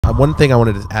One thing I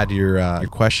wanted to add to your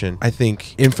question, I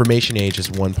think information age is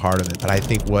one part of it, but I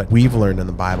think what we've learned in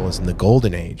the Bible is in the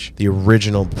golden age, the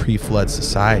original pre-flood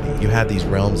society, you had these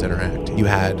realms interacting. You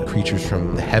had creatures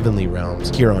from the heavenly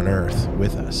realms here on earth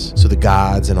with us. So the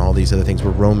gods and all these other things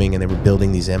were roaming and they were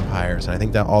building these empires. And I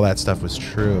think that all that stuff was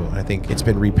true. I think it's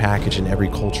been repackaged in every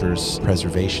culture's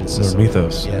preservation system. Their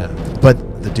mythos. Yeah.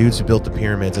 But the dudes who built the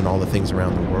pyramids and all the things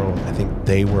around the world, I think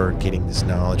they were getting this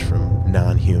knowledge from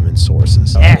non-human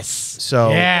sources. Yes.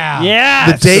 So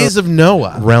yeah. The days of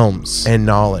Noah, realms and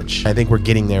knowledge. I think we're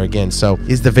getting there again. So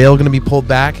is the veil going to be pulled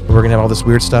back? We're going to have all this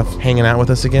weird stuff hanging out with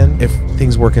us again? If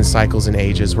things work in cycles and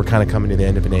ages, we're kind of coming to the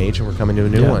end of an age and we're coming to a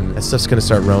new one. That stuff's going to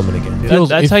start roaming again.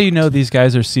 That's how you know these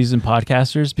guys are seasoned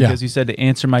podcasters, because you said to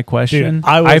answer my question. Dude,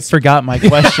 I forgot my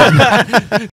question.